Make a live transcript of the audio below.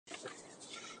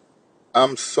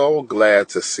I'm so glad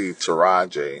to see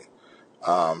Taraji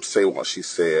say what she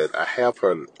said. I have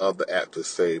heard other actors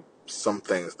say some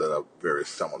things that are very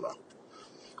similar.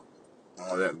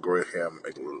 Oh, that gray hair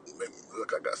make me look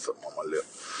like I got something on my lip.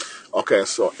 Okay,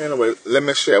 so anyway, let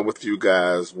me share with you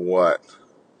guys what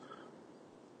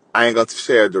I ain't going to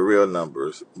share the real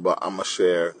numbers, but I'm gonna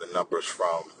share the numbers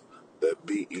from the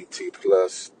BET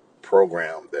Plus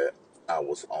program that I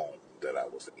was on, that I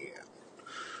was in,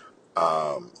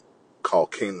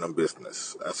 called Kingdom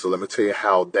Business. And so let me tell you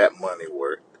how that money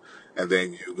worked, and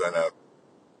then you're gonna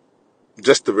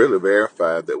just to really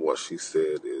verify that what she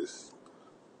said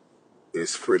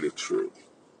is pretty true.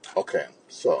 Okay,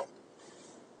 so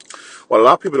what a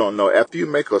lot of people don't know, after you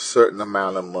make a certain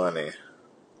amount of money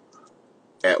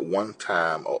at one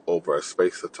time or over a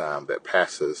space of time that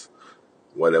passes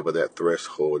whatever that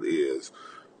threshold is,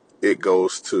 it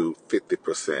goes to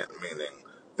 50%, meaning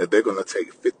that they're going to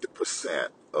take 50%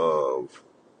 of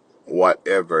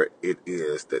whatever it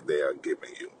is that they are giving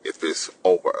you. If it's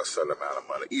over a certain amount of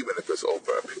money, even if it's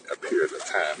over a period of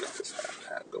time, if it's half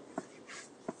time,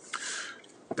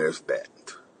 there's that.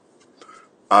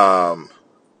 Um,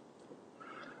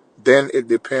 then it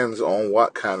depends on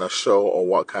what kind of show or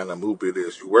what kind of movie it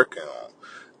is you're working on.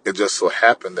 It just so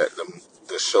happened that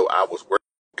the show I was working,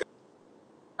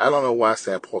 I don't know why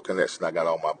saying poor connection. I got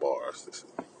all my bars. This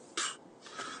is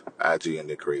IG and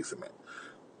the crazy man.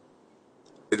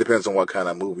 It depends on what kind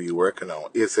of movie you're working on.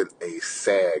 Is it a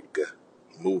SAG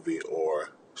movie or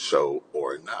show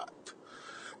or not?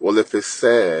 Well, if it's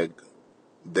SAG,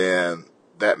 then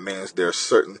that means there are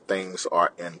certain things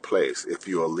are in place. If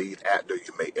you're a lead actor,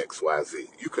 you make XYZ.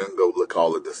 You can go look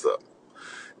all of this up.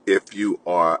 If you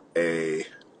are a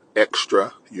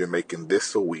extra, you're making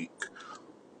this a week,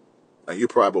 and you're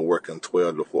probably working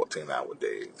 12 to 14-hour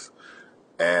days.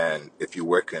 And if you're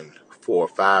working 4 or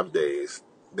 5 days,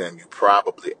 then you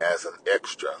probably, as an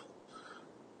extra,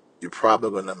 you're probably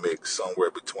going to make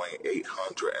somewhere between $800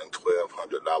 and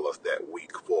 $1,200 that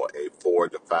week for a 4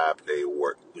 to 5 day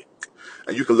work week.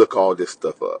 And you can look all this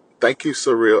stuff up. Thank you,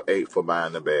 Surreal8, for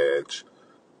buying the badge.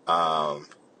 Um,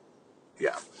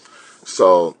 yeah.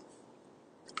 So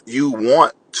you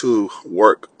want to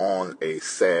work on a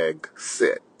SAG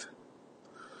set.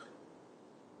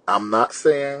 I'm not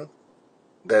saying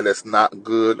that it's not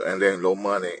good and there ain't no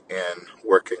money in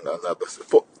working another.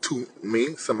 To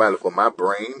me, somebody, for my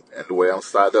brain and the way I'm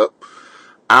set up,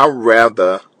 I'd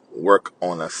rather work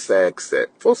on a SAG set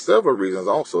for several reasons.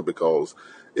 Also, because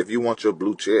if you want your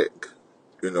blue check,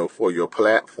 for your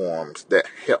platforms, that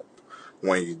help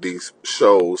when these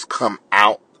shows come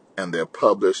out and they're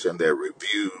published and they're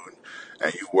reviewed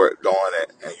and you worked on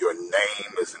it and your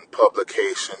name is in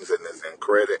publications and is in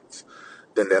credits,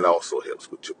 then that also helps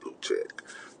with your blue check.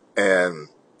 And,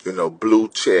 blue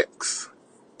checks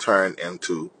turn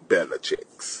into better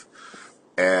checks.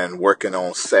 And working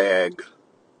on SAG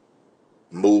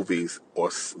movies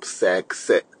or SAG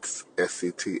sets,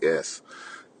 SCTS,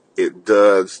 it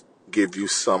does give you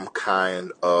some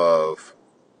kind of,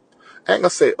 I ain't gonna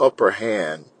say upper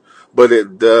hand, but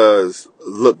it does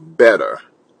look better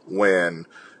when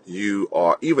you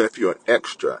are, even if you're an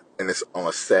extra and it's on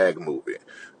a SAG movie,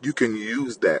 you can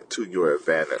use that to your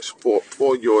advantage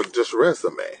for your just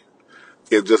resume.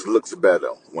 It just looks better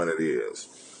when it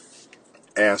is.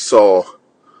 And so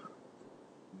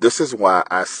this is why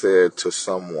I said to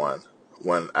someone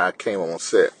when I came on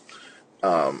set,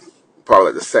 probably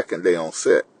like the second day on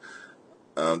set,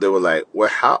 they were like, well,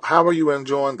 how are you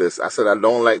enjoying this? I said, I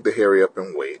don't like to hurry up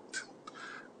and wait.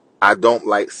 I don't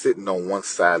like sitting on one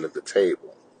side of the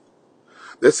table.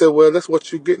 They said, well, that's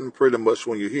what you're getting pretty much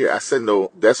when you're here. I said,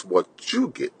 no, that's what you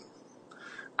get.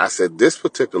 I said, this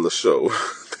particular show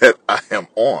that I am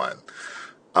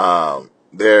on,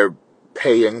 they're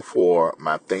paying for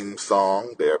my theme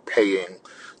song. They're paying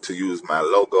to use my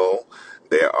logo.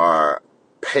 They are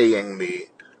paying me,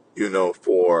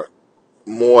 for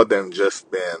more than just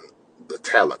being the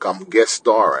talent. I'm guest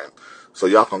starring. So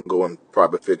y'all can go and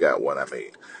probably figure out what I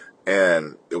made.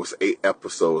 And it was 8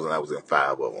 episodes and I was in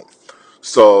 5 of them.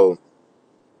 So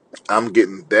I'm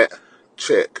getting that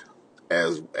check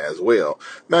as well.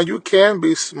 Now you can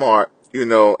be smart,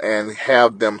 and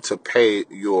have them to pay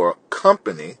your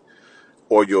company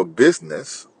or your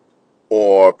business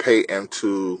or pay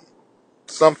into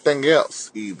something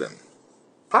else even.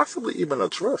 Possibly even a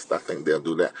trust. I think they'll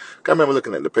do that. I remember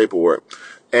looking at the paperwork,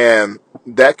 and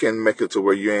that can make it to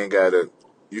where you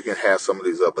can have some of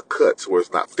these other cuts where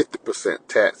it's not 50%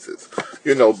 taxes,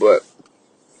 but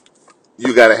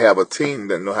you got to have a team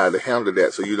that know how to handle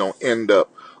that so you don't end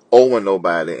up owing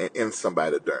nobody and in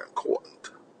somebody during court.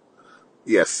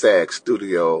 Yes, SAG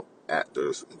Studio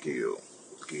Actors Guild.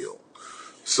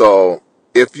 So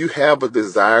if you have a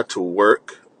desire to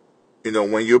work,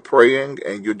 when you're praying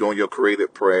and you're doing your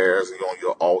creative prayers, and you're on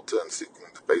your altar and seeking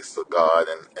the face of God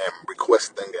and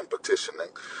requesting and petitioning,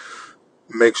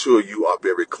 make sure you are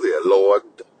very clear. Lord,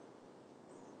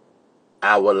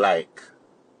 I would like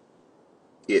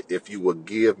it if you would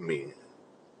give me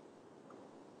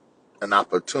an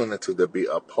opportunity to be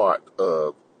a part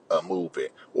of a movie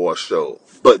or a show,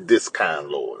 but this kind,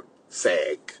 Lord,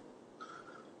 SAG.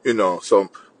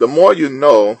 So the more you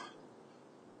know,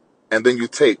 and then you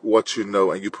take what you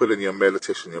know and you put in your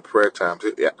meditation, your prayer times,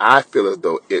 I feel as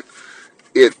though it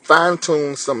fine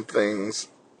tunes some things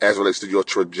as relates to your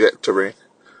trajectory,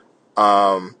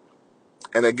 and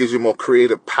it gives you more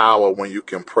creative power when you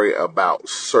can pray about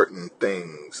certain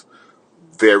things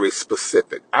very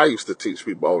specific. I used to teach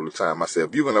people all the time. I said,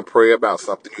 if you're going to pray about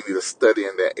something, you need to study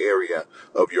in that area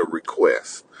of your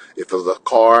request. If it's a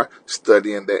car,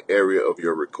 study in that area of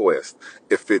your request.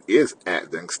 If it is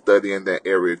acting, study in that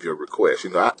area of your request.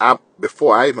 I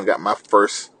before I even got my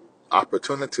first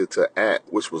opportunity to act,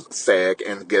 which was SAG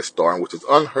and guest starring, which is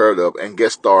unheard of, and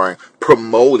guest starring,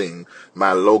 promoting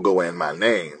my logo and my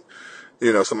name.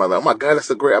 Somebody like, oh my God,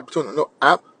 that's a great opportunity. No,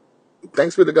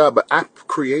 thanks be to God, but I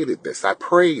created this. I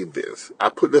prayed this. I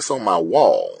put this on my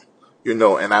wall,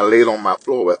 and I laid on my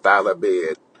floor without a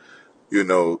bed,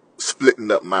 splitting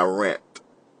up my rent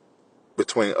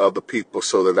between other people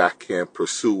so that I can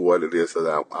pursue what it is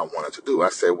that I wanted to do. I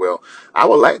said, well, I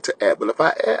would like to act, but if I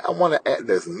act, I want to act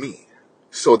as me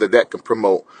so that can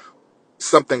promote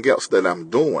something else that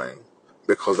I'm doing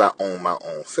because I own my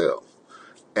own self.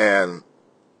 And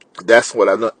that's what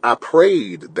I done. I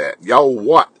prayed that. Y'all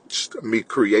watched me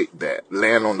create that.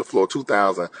 Land on the Floor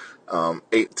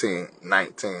 2018,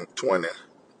 19, 20.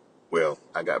 Well,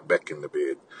 I got back in the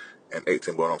bed in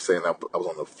 18, but what I'm saying, I was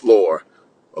on the floor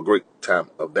a great time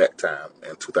of that time.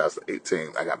 In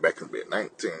 2018, I got back in bed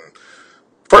 19.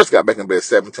 First got back in bed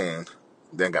 17,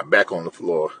 then got back on the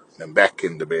floor, then back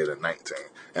in the bed at 19.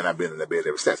 And I've been in the bed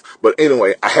ever since. But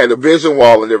anyway, I had a vision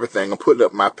wall and everything. I'm putting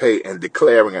up my pay and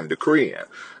declaring and decreeing.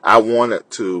 I wanted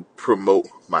to promote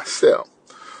myself.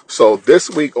 So this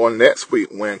week or next week,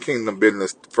 when Kingdom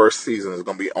Business first season is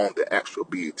going to be on the actual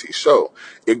BET show,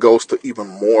 it goes to even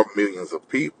more millions of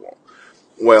people.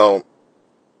 Well,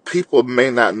 people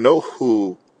may not know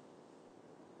who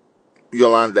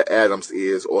Yolanda Adams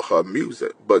is or her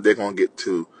music, but they're going to get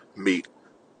to meet,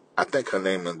 I think her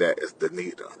name in that is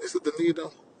Danita. Is it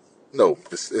Danita? No,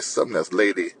 it's something that's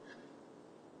Lady.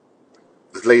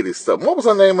 It's Lady something. What was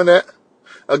her name in that?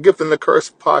 A Gift and the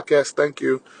Curse podcast, thank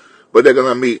you. But they're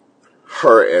going to meet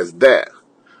her as that.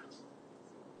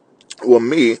 Well,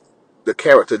 me, the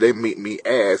character they meet me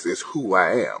as is who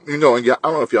I am. And I don't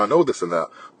know if y'all know this or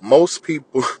not. Most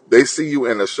people, they see you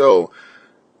in a show.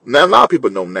 Now, a lot of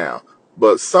people know now.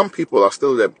 But some people are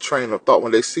still that train of thought.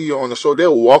 When they see you on the show,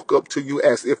 they'll walk up to you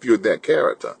as if you're that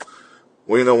character.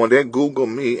 Well, when they Google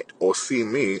me or see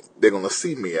me, they're going to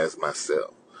see me as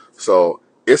myself. So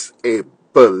it's a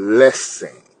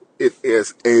blessing. It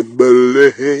is a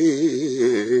blessing.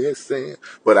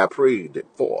 But I prayed it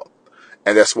for.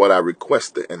 And that's what I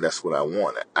requested, and that's what I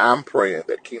wanted. I'm praying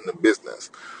that Kingdom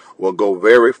Business will go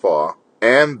very far,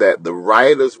 and that the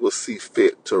writers will see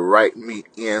fit to write me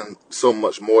in so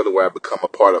much more to where I become a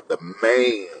part of the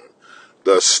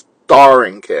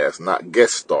starring cast, not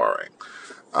guest starring.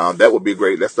 That would be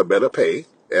great. That's a better pay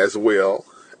as well,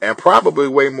 and probably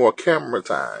way more camera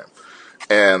time.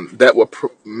 And that would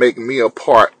make me a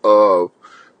part of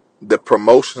the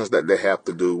promotions that they have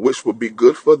to do, which would be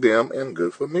good for them and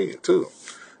good for me too.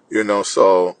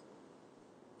 So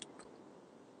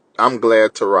I'm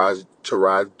glad Taraj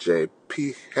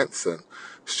J.P. Henson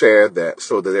shared that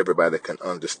so that everybody can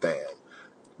understand.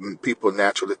 People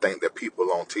naturally think that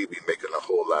people on TV making a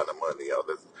whole lot of money.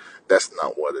 That's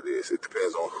not what it is. It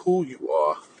depends on who you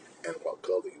are and what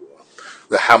color you are.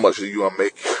 How much you are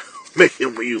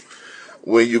making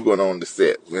when you going on the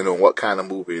set. What kind of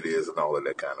movie it is and all of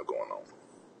that kind of going on.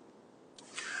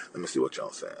 Let me see what y'all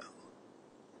saying.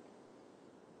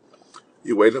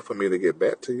 You waiting for me to get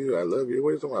back to you? I love you.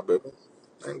 Where's my baby?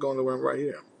 I ain't going nowhere. I'm right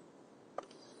here.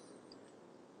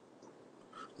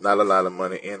 Not a lot of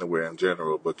money anywhere in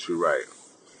general, but you're right.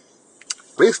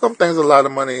 At least some things a lot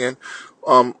of money in.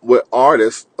 With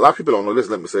artists, a lot of people don't know this.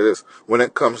 Let me say this: when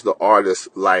it comes to artists,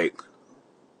 like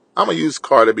I'm gonna use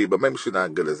Cardi B, but maybe she's not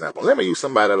a good example. Let me use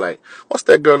somebody like what's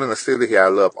that girl in the city here I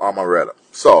love, Amaretta.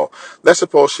 So let's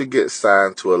suppose she gets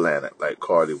signed to Atlantic, like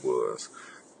Cardi was,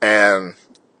 and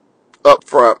they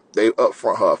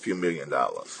upfront her a few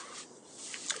 $1,000,000.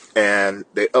 And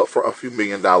they upfront a few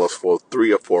 $1,000,000 for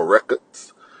 3 or 4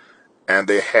 records. and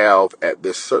they have at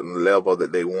this certain level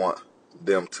that they want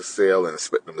them to sell and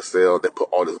expect them to sell. They put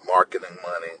all this marketing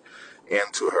money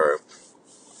into her,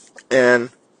 and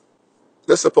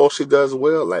let's suppose she does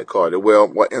well like Cardi. Well,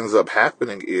 what ends up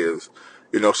happening is,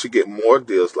 she get more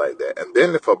deals like that. And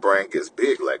then if her brand gets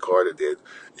big like Cardi did,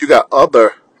 you got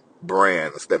other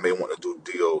brands that may want to do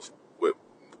deals with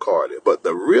Cardi. But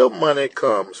the real money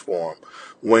comes from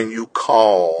when you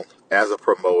call as a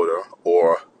promoter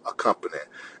or a company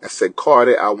and say,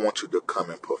 Cardi, I want you to come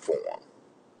and perform.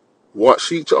 What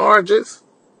she charges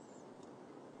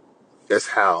is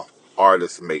how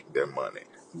artists make their money,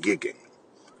 gigging.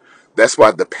 That's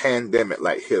why the pandemic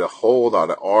hit a whole lot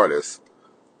of artists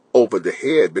over the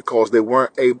head, because they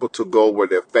weren't able to go where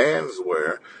their fans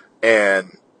were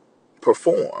and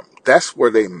perform. That's where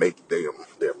they make their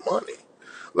money.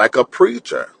 Like a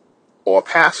preacher or a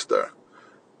pastor,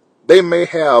 they may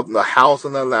have the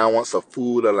housing allowance, a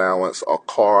food allowance, a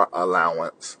car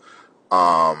allowance.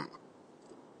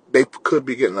 They could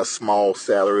be getting a small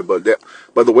salary, but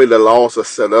the way the laws are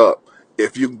set up,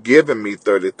 if you're giving me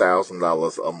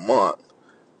 $30,000 a month,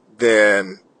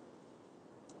 then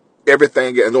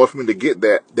everything, in order for me to get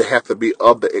that, there have to be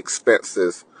other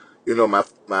expenses. My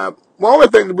only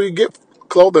thing that we get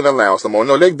clothing allowance.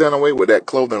 No, they've done away with that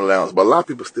clothing allowance, but a lot of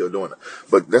people still doing it.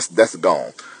 But that's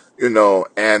gone.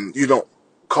 And you don't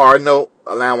car note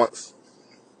allowance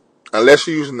unless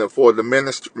you're using it for the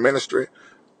ministry.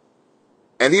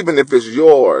 And even if it's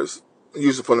yours,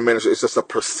 use it for the ministry, it's just a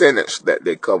percentage that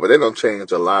they cover. They don't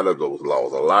change a lot of those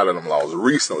laws. A lot of them laws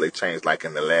recently changed, like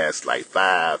in the last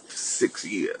 5-6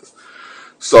 years.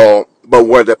 So, but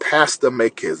where the pastor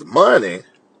make his money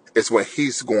is when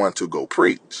he's going to go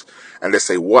preach. And they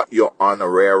say what your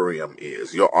honorarium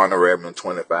is. Your honorarium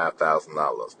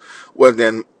 $25,000. Well,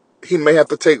 then he may have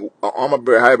to take an armor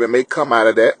bearer, however, it may come out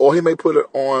of that, or he may put it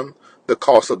on the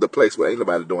cost of the place. Well, ain't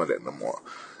nobody doing that no more.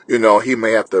 He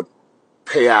may have to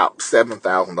pay out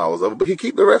 $7,000 of it, but he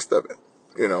keep the rest of it.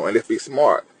 And if he's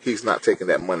smart, he's not taking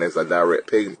that money as a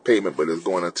direct payment, but it's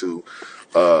going into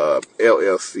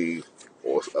LLC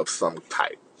or of some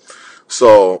type.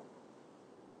 So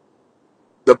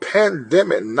the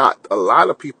pandemic knocked a lot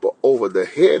of people over the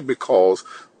head because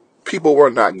people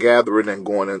were not gathering and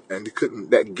going in, and they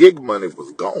couldn't. That gig money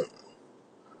was gone.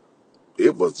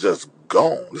 It was just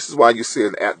gone. This is why you see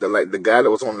an actor like the guy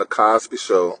that was on the Cosby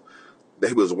Show, that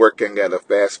he was working at a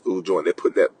fast food joint. They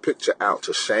put that picture out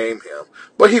to shame him.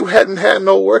 But he hadn't had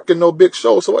no work and no big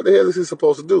show, so what the hell is he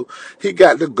supposed to do? He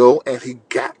got to go and he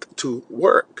got to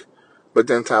work. But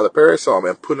then Tyler Perry saw him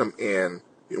and put him in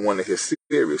one of his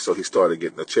series, so he started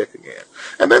getting a check again.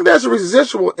 And then there's a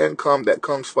residual income that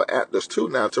comes for actors too.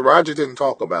 Now, Taraji didn't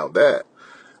talk about that.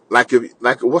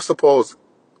 What's supposed?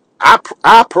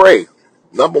 I pray,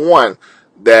 number one,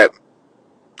 that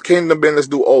Kingdom Business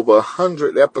do over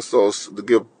 100 episodes to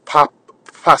give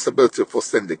possibility for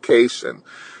syndication,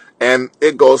 and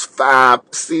it goes 5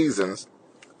 seasons,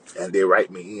 and they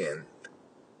write me in.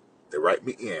 They write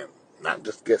me in, not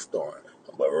just guest starring,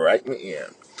 but write me in,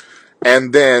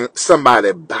 and then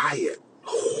somebody buy it,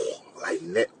 like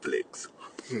Netflix.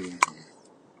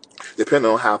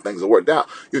 Depending on how things are worked out,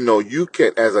 you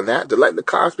can, as an actor, like the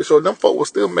Cosby Show, them folk were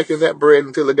still making that bread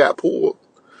until it got pulled.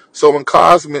 So when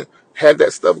Cosby had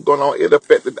that stuff going on, it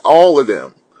affected all of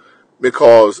them,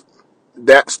 because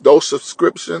that's those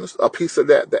subscriptions, a piece of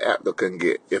that the actor can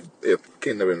get if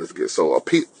Kingdom Business gets. So a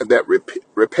piece of that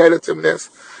repetitiveness,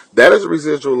 that is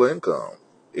residual income.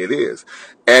 It is.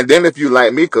 And then if you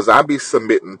like me, because I be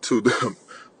submitting to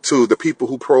the people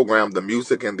who program the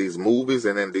music in these movies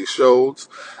and in these shows,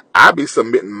 I be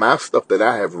submitting my stuff that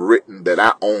I have written, that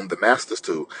I own the masters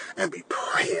to, and be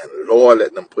praying, Lord,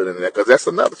 let them put in there, because that's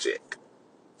another check.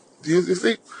 You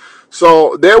see?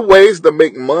 So there are ways to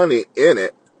make money in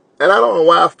it, and I don't know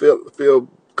why I feel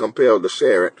compelled to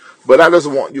share it, but I just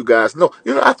want you guys to know.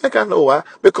 I think I know why,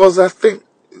 because I think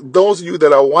those of you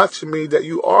that are watching me, that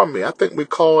you are me. I think we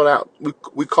call out,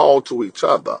 we call to each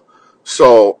other.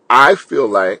 So I feel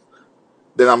like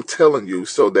that I'm telling you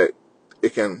so that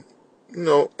it can,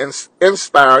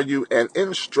 inspire you and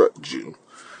instruct you.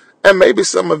 And maybe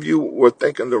some of you were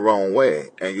thinking the wrong way,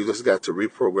 and you just got to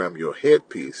reprogram your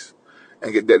headpiece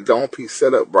and get that dome piece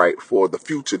set up right for the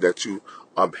future that you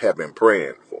have been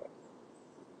praying for.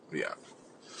 Yeah.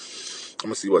 I'm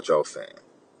going to see what y'all saying.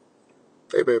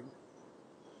 Hey, baby.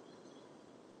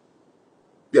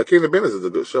 Yeah, Kingdom Business is a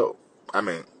good show. I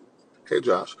mean, hey,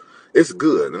 Josh. It's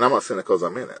good, and I'm not saying it because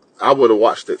I'm in it. I would have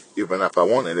watched it even if I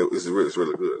wanted it. It's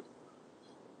really good.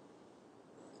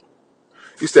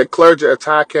 You said clergy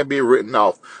attire can be written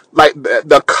off. Like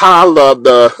the collar,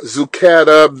 the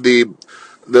zucchetta,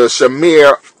 the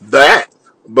shamir, that.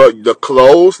 But the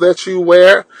clothes that you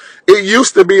wear, it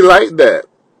used to be like that.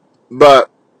 But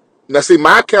now, see,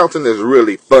 my accountant is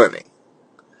really funny.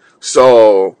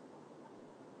 So,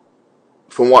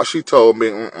 from what she told me,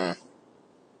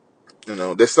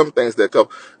 there's some things that come,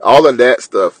 all of that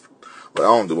stuff. But I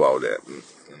don't do all that.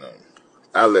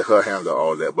 I let her handle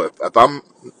all that. But if I'm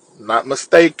not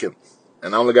mistaken,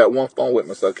 and I only got one phone with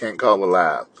me, so I can't call her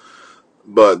live.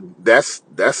 But that's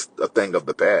a thing of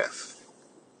the past.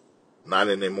 Not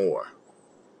anymore.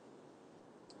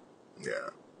 Yeah.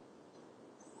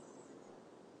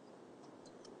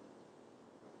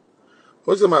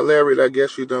 What's about Larry? I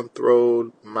guess you done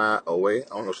throwed my away. I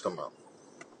don't know what you're talking about.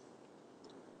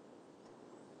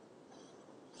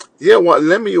 Yeah, what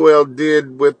Lemuel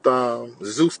did with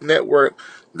Zeus Network,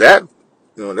 that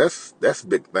that's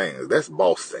big things. That's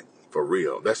bossing for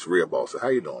real. That's real bossing. How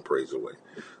you doing, Praise Away?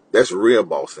 That's real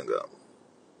bossing up.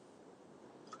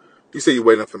 You say you're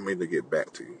waiting for me to get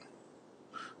back to you.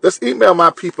 Let's email my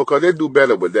people because they do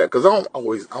better with that. Because I don't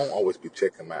always be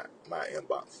checking my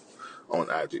inbox on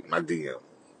IG, my DM.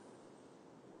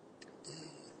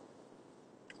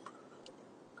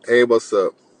 Hey, what's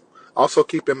up? Also,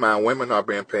 keep in mind, women are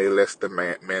being paid less than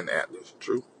men actors.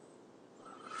 True.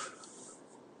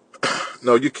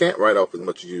 No, you can't write off as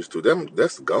much as you used to.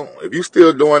 That's gone. If you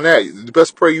still doing that, you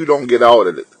best pray you don't get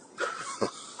audited.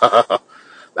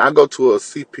 I go to a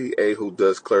CPA who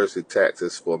does clergy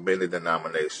taxes for many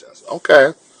denominations.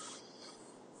 Okay.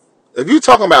 If you're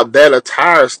talking about that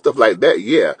attire, stuff like that,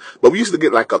 yeah. But we used to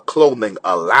get like a clothing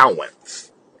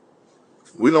allowance.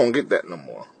 We don't get that no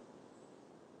more.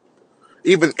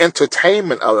 Even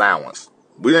entertainment allowance.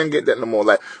 We didn't get that no more.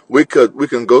 Like we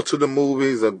can go to the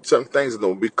movies and certain things that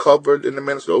will be covered in the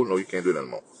ministry. Oh no, you can't do that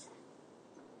no more.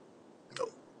 No.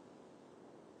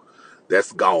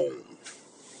 That's gone.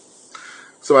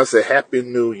 So I said, Happy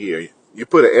New Year. You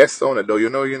put an S on it though, you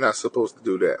know you're not supposed to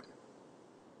do that.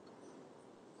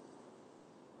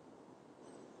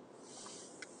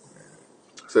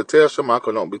 So tell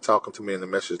Shamako don't be talking to me in the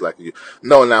message like you.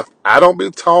 No, now I don't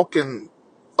be talking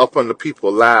up on the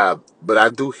people live, but I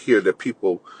do hear that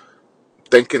people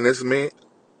thinking it's me.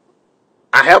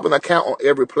 I have an account on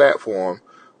every platform,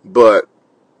 but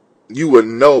you would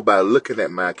know by looking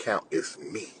at my account it's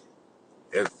me.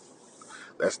 It,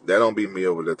 that don't be me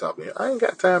over the top of here. I ain't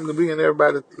got time to be in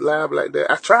everybody live like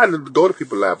that. I try to go to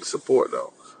people live to support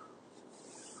though.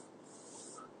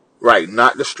 Right,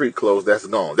 not the street clothes. That's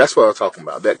gone. That's what I'm talking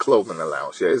about. That clothing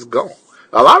allowance. Yeah, it's gone.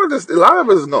 A lot of it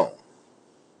is gone.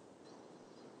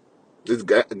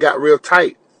 It got real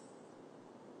tight.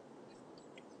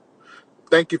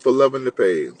 Thank you for loving the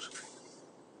page.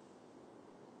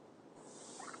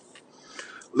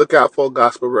 Look out for a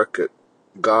gospel record.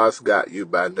 God's Got You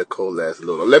by Nicole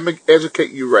Laszlo. Let me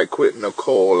educate you right quick,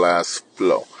 Nicole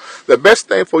Laszlo. The best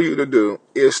thing for you to do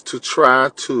is to try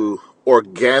to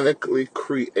organically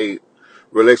create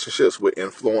relationships with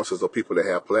influencers or people that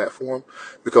have platform.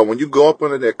 Because when you go up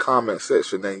under their comment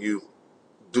section and you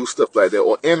do stuff like that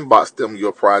or inbox them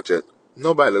your project,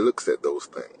 nobody looks at those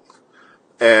things.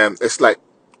 And it's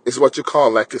what you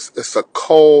call like it's a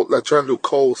cold, like trying to do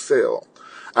cold sell.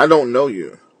 I don't know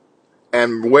you.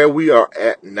 And where we are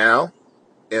at now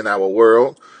in our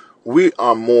world, we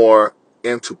are more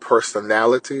into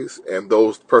personalities and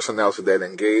those personalities that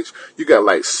engage. You got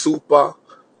like Super,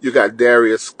 you got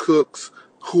Darius Cooks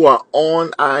who are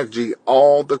on IG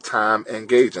all the time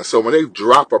engaging. So when they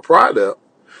drop a product,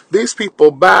 these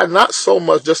people buy not so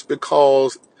much just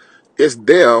because it's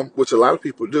them, which a lot of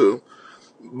people do,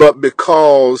 but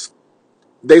because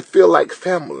they feel like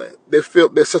family. They feel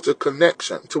there's such a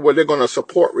connection to where they're going to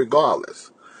support regardless.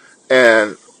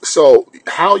 And so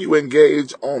how you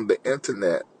engage on the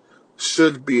internet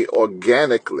should be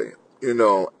organically,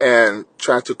 and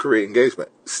trying to create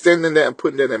engagement. Sending that and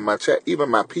putting that in my chat,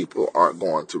 even my people aren't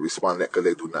going to respond to that because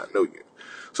they do not know you.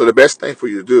 So the best thing for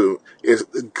you to do is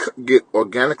get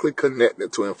organically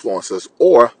connected to influencers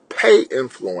or pay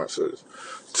influencers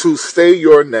to say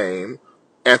your name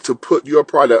and to put your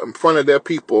product in front of their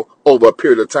people over a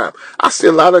period of time. I see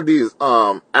a lot of these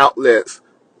outlets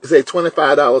say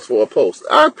 $25 for a post.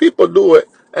 Our people do it,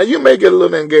 and you may get a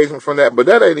little engagement from that, but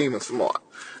that ain't even smart.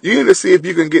 You need to see if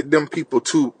you can get them people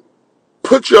to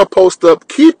put your post up,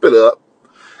 keep it up,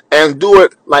 and do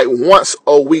it like once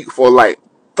a week for like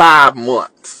 5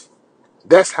 months.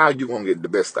 That's how you're going to get the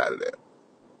best out of that.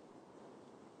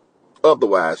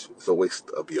 Otherwise, it's a waste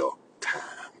of your time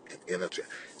and energy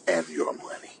and your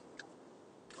money.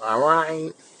 All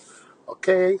right.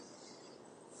 Okay.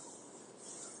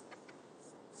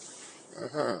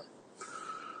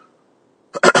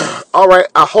 All right,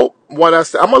 I hope what I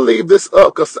said. I'm gonna leave this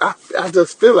up because I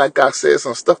just feel like I said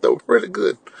some stuff that was pretty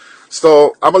good.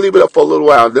 So I'm gonna leave it up for a little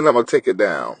while. Then I'm gonna take it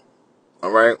down.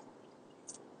 All right,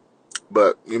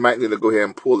 but you might need to go ahead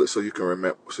and pull it so you can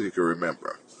remember. So you can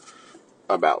remember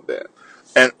about that.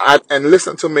 And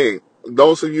listen to me.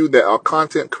 Those of you that are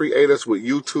content creators with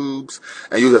YouTubes,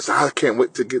 and you just, I can't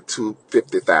wait to get to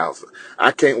 50,000.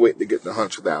 I can't wait to get to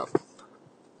 100,000.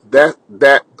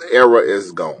 That era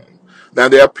is gone. Now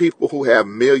there are people who have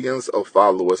millions of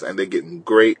followers and they're getting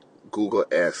great Google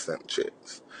AdSense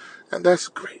checks, and that's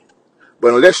great.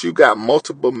 But unless you got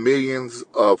multiple millions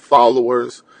of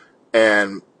followers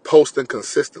and posting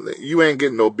consistently, you ain't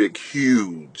getting no big,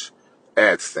 huge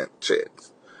AdSense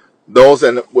checks. Those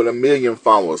with a million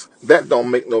followers, that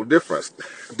don't make no difference.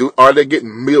 Are they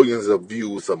getting millions of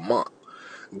views a month?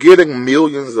 Getting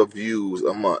millions of views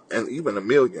a month, and even a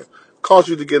million, cause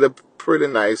you to get a pretty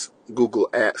nice Google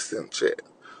AdSense check.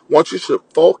 What you should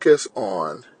focus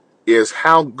on is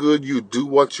how good you do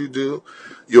what you do,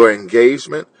 your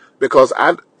engagement. Because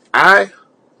let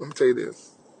me tell you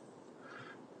this.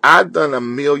 I've done $1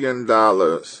 million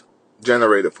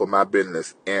generated for my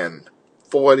business in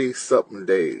 40 something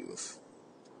days.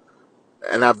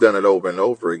 And I've done it over and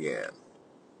over again.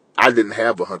 I didn't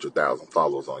have 100,000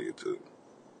 followers on YouTube.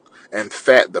 In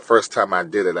fact, the first time I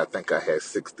did it, I think I had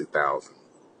 60,000.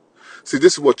 See,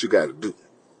 this is what you got to do.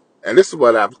 And this is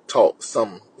what I've taught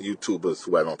some YouTubers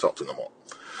who I don't talk to no more.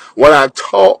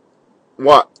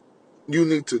 What you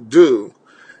need to do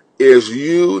is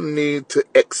you need to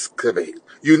excavate.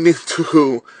 You need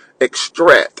to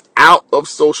extract out of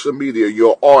social media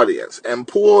your audience and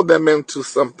pull them into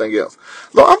something else.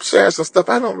 Look, I'm sharing some stuff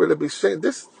I don't really be sharing.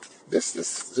 This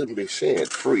shouldn't be shared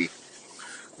free,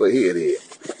 but here it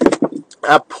is.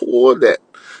 I pull that.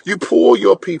 You pull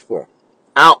your people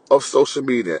out of social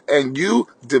media and you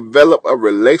develop a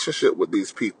relationship with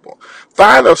these people.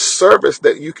 Find a service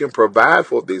that you can provide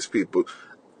for these people.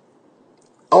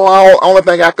 Oh, only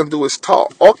thing I can do is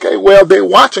talk. Okay, well, they're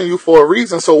watching you for a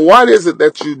reason. So what is it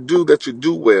that you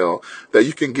do well, that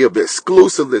you can give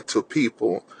exclusively to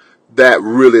people that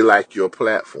really like your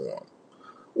platform?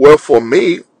 Well, for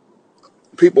me,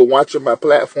 people watching my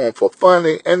platform for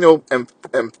funny and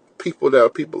people that are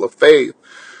people of faith,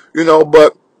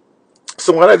 but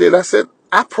so what I did, I said,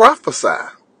 I prophesy.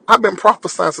 I've been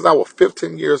prophesying since I was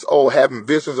 15 years old, having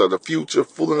visions of the future,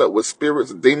 fooling up with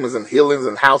spirits and demons and healings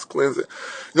and house cleansing,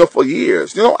 for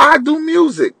years. I do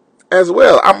music as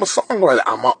well. I'm a songwriter.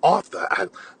 I'm an author. I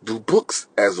do books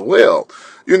as well.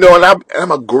 And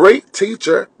I'm a great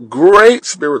teacher, great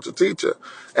spiritual teacher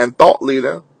and thought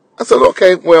leader. I said,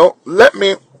 okay, well,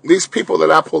 these people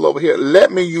that I pull over here,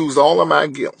 let me use all of my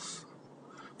gifts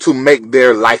to make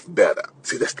their life better.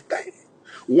 See, that's the thing.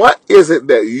 What is it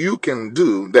that you can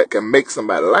do that can make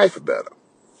somebody's life better?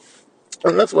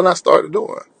 And that's what I started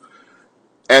doing.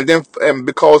 And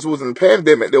because it was in the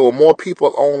pandemic, there were more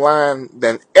people online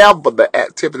than ever. The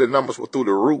activity numbers were through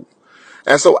the roof.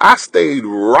 And so I stayed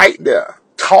right there,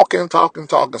 talking.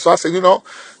 So I said,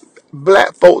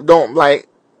 black folk don't like,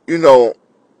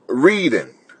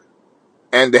 reading,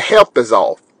 and the health is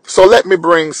off. So let me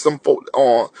bring some folk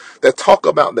on that talk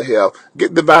about the health,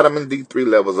 get the vitamin D3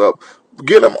 levels up,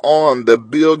 get them on the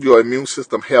Build Your Immune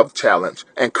System Health Challenge,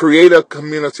 and create a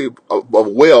community of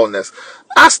wellness.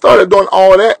 I started doing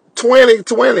all that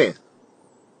 2020.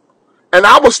 And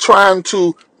I was trying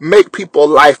to make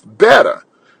people's life better.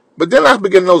 But then I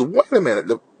began to know, wait a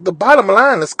minute, the bottom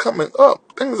line is coming up.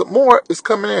 More is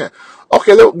coming in.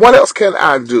 Okay, what else can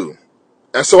I do?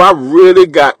 And so I really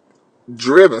got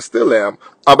driven, still am,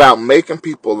 about making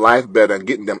people's life better and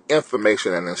getting them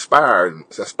information and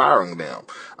inspiring them.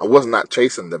 I was not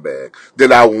chasing the bag.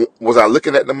 Was I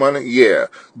looking at the money? Yeah.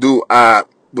 Do I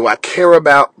care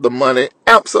about the money?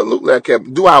 Absolutely I care.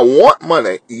 Do I want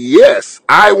money? Yes.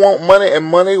 I want money and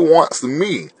money wants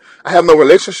me. I have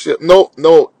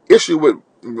no issue with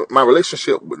my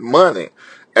relationship with money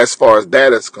as far as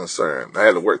that is concerned. I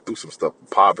had to work through some stuff,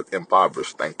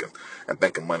 impoverished thinking, and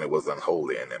thinking money was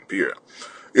unholy and impure.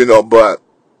 But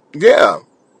yeah,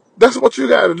 that's what you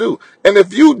got to do. And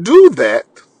if you do that,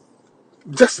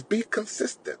 just be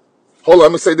consistent. Hold on,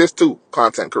 let me say this too,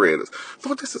 content creators.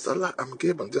 Lord, this is a lot I'm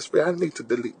giving. I need to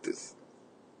delete this.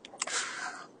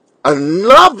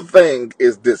 Another thing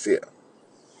is this here.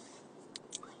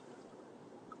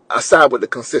 Aside with the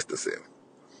consistency,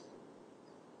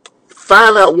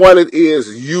 find out what it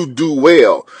is you do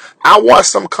well. I watched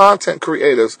some content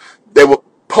creators, they were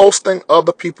posting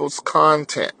other people's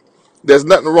content. There's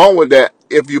nothing wrong with that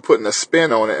if you're putting a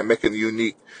spin on it and making it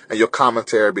unique and your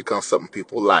commentary becomes something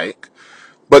people like.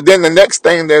 But then the next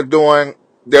thing they're doing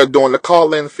they're doing the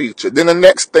call-in feature. Then the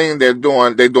next thing they're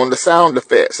doing the sound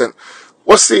effects. And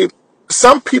well, see,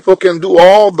 some people can do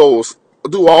all those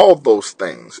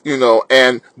things,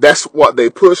 and that's what they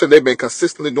push, and they've been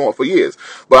consistently doing for years.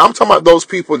 But I'm talking about those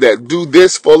people that do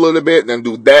this for a little bit, then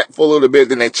do that for a little bit,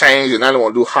 then they change, and I don't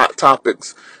want to do hot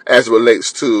topics as it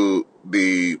relates to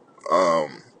the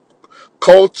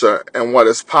culture and what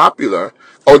is popular.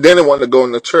 Oh, then they want to go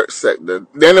in the church sector.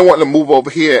 Then they want to move over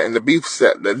here in the beef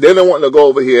sector. Then they want to go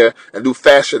over here and do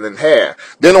fashion and hair.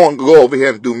 Then they want to go over here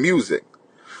and do music.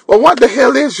 Well, what the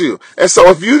hell is you? And so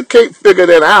if you can't figure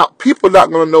that out, people are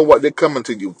not going to know what they're coming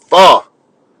to you for.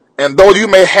 And though you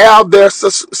may have their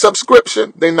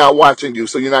subscription, they're not watching you,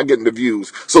 so you're not getting the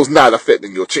views. So it's not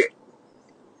affecting your check.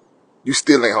 You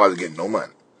still ain't hardly getting no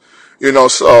money.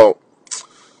 So...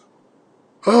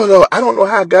 Oh no, I don't know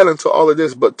how I got into all of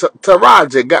this, but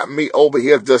Taraja got me over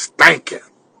here just thinking.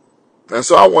 And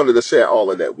so I wanted to share all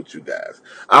of that with you guys.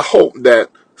 I hope that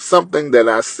something that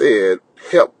I said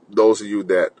helped those of you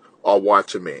that are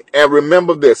watching me. And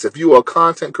remember this, if you are a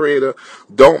content creator,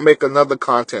 don't make another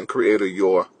content creator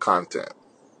your content.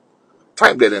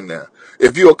 Type that in there.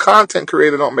 If you're a content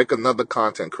creator, don't make another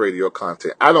content creator your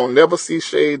content. I don't never see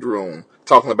Shade Room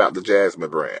talking about the Jasmine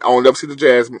brand. I don't never see the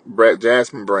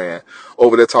Jasmine brand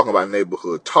over there talking about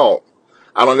Neighborhood Talk.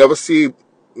 I don't ever see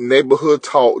Neighborhood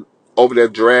Talk over there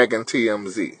dragging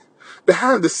TMZ.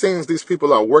 Behind the scenes, these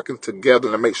people are working together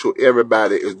to make sure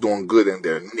everybody is doing good in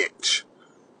their niche.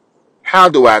 How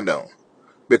do I know?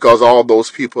 Because all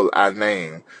those people I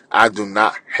named, I do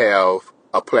not have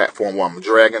a platform where I'm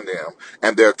dragging them.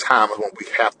 And there are times when we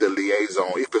have to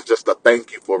liaison, if it's just a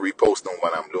thank you for reposting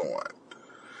what I'm doing.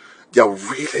 You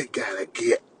really got to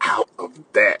get out of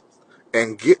that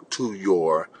and get to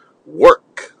your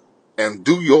work and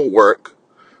do your work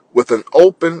with an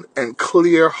open and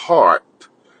clear heart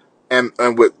and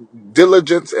with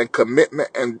diligence and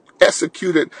commitment and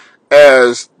execute it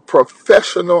as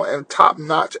professional and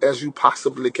top-notch as you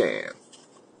possibly can.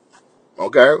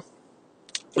 Okay?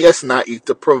 It's not easy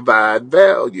to provide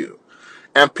value.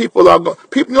 And people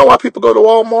know why people go to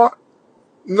Walmart?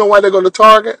 You know why they go to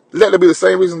Target? Let it be the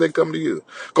same reason they come to you.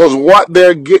 Because what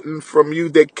they're getting from you,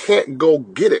 they can't go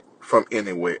get it from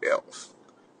anywhere else.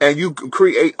 And you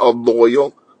create a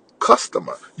loyal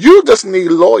customer. You just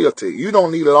need loyalty. You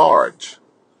don't need large.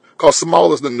 Because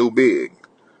small is the new big.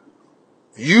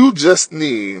 You just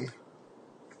need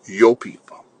your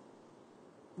people.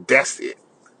 That's it.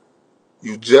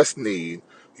 You just need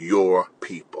your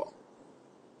people.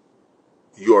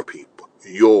 Your people.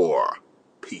 Your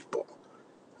people.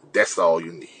 That's all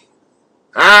you need.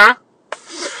 Huh?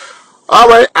 All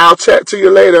right, I'll chat to you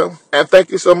later. And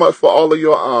thank you so much for all of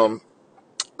your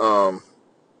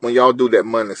when y'all do that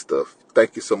money stuff.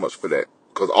 Thank you so much for that.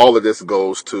 Because all of this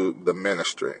goes to the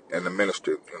ministry. And the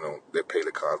ministry, they pay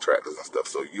the contractors and stuff.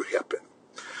 So you helping.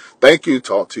 Thank you.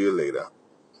 Talk to you later.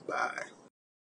 Bye.